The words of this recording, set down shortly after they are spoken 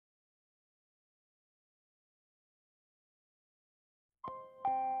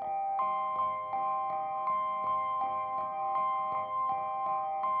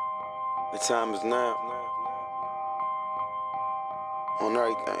The time is now. On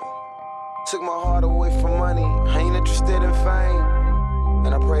everything. Took my heart away from money. I ain't interested in fame,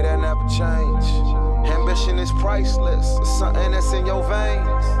 and I pray that never change. Ambition is priceless. It's something that's in your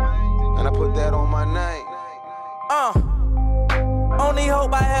veins, and I put that on my name. Only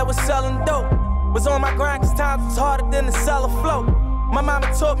hope I had was selling dope. Was on my grind cause times was harder than to sell a float. My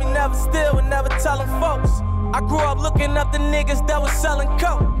mama taught me never steal and never tellin' folks. I grew up looking up the niggas that was selling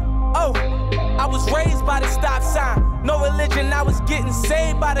coke. Oh, I was raised by the stop sign. No religion, I was getting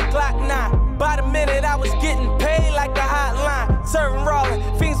saved by the Glock 9. By the minute I was getting paid like the hotline. Serving rolling,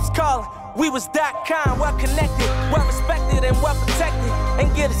 fiends was calling. We was that kind, well connected, well respected and well protected.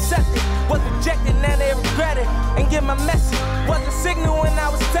 And get accepted, was rejected and they regretted. And get my message, wasn't signal when I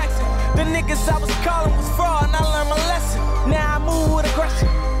was texting. The niggas I was calling was fraud and I learned my lesson. Now I move with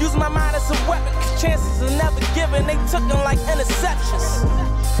aggression, use my mind as a weapon. Cause chances are never given, they took them like interceptions.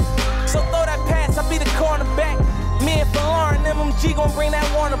 So throw that pass, I'll be the cornerback. Me and Lauren, MMG gon' bring that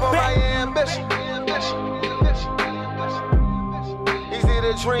Warner back. My ambition. Easy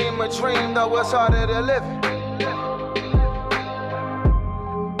to dream a dream, though it's harder to live it.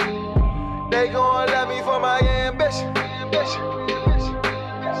 They gon' love me for my ambition.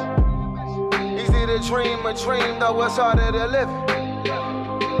 Easy to dream a dream, though it's harder to live it.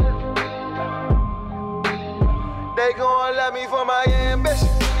 They gon' love me for my ambition.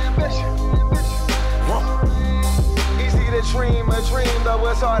 Easy to dream a dream, though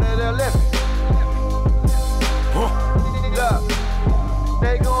it's harder to live it. Look,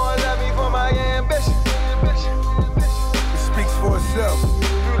 they gon' love me for my ambition. It speaks for itself.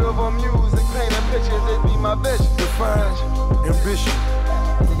 Beautiful music, painting pictures, it be my vision. Define ambition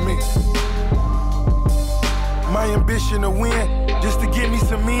for me. My ambition to win, just to get me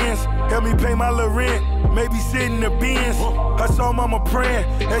some ends. Help me pay my little rent, maybe sit in the bins. I saw mama praying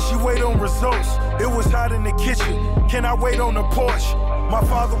as she wait on results. It was hot in the kitchen, can I wait on the porch? My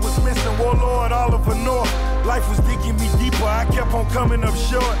father was missing, Warlord Oliver North. Life was digging me deeper, I kept on coming up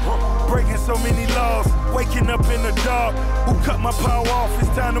short. Breaking so many laws, waking up in the dark. Who cut my power off? It's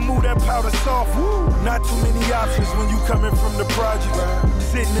time to move that powder soft. Not too many options when you coming from the projects.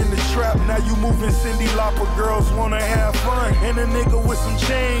 Sitting in the trap, now you moving Cindy Lauper. Girls wanna have fun, and a nigga with some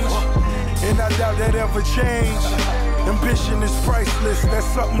change. And I doubt that ever change. Ambition is priceless, that's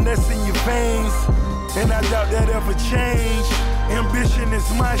something that's in your veins. And I doubt that ever change. Ambition is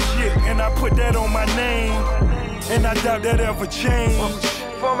my shit, and I put that on my name. And I doubt that ever change.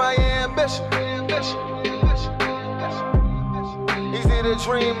 For my ambition. Easy to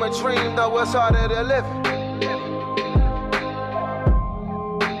dream a dream, though it's harder to live it.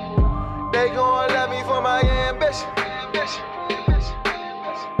 They gon' love me for my ambition.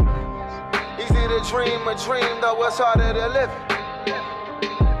 Easy to dream a dream, though it's harder to live it.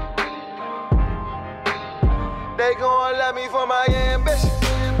 They gon' love me for my ambition.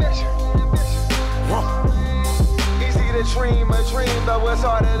 Easy to dream a dream, though it's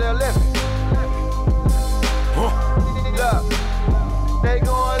harder to live it. Look, they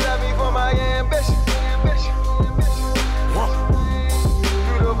gon' love me for my ambition.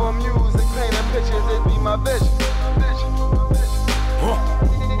 Beautiful music, painting pictures, it be my vision.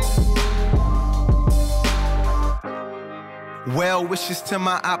 Well wishes to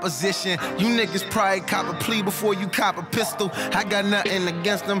my opposition. You niggas probably cop a plea before you cop a pistol. I got nothing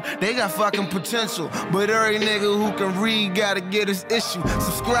against them, they got fucking potential. But every nigga who can read gotta get his issue.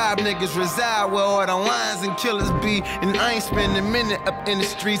 Subscribe niggas reside where all the lions and killers be. And I ain't spending a minute up in the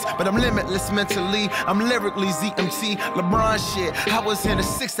streets, but I'm limitless mentally. I'm lyrically ZMT, LeBron shit. I was in the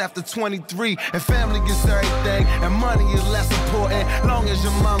 6 after 23. And family gets everything, and money is less important. Long as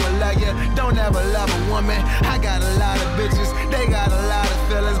your mama love you, don't ever love a woman. I got a lot of bitches, they got a lot of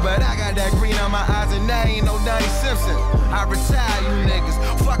feelings, but I got that green on my eyes and that ain't no Donnie Simpson. I retire you niggas,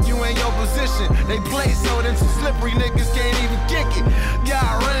 fuck you in your position. They play so them slippery niggas can't even kick it.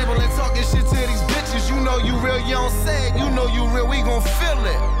 Y'all rambling, talking shit to these bitches. You know you real, you don't say it. You know you real, we gon' feel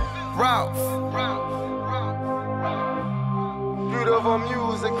it. Ralph. Beautiful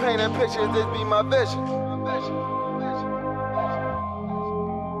music, painting pictures, this be my vision.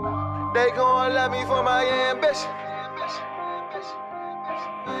 They gon' love me for my ambition.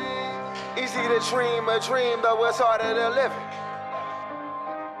 Easy to dream a dream, though it's harder to live it.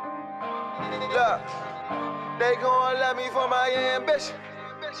 Look, they gon' love me for my ambition.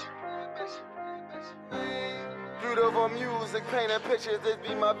 Beautiful music, painting pictures, this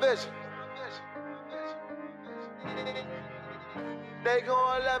be my vision. They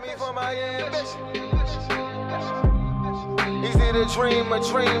gon' love me for my ambition. Easy to dream a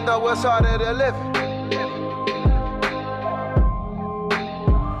dream, though it's harder to live it.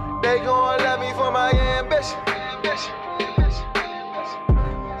 They gon'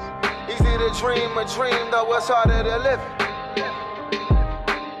 to dream a dream, though it's harder to live it.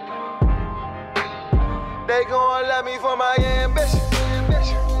 They gon' love me for my ambition.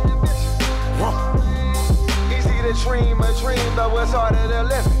 Easy to dream a dream, though it's harder to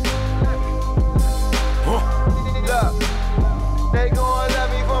live it. Look, they gon' love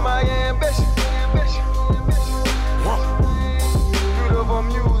me for my ambition. Beautiful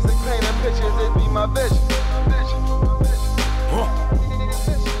music, painting pictures, it be my vision.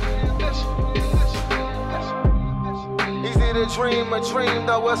 Easy to dream a dream,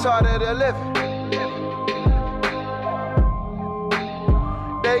 though it's harder to live it.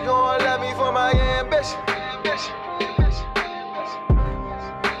 They gon' love me for my ambition.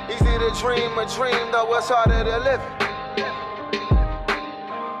 Easy to dream a dream, though it's harder to live it.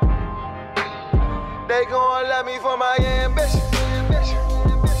 They gon' love me for my ambition.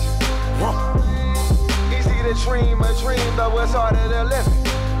 Easy to dream a dream, though it's harder to live it.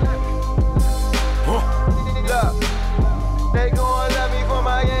 Look.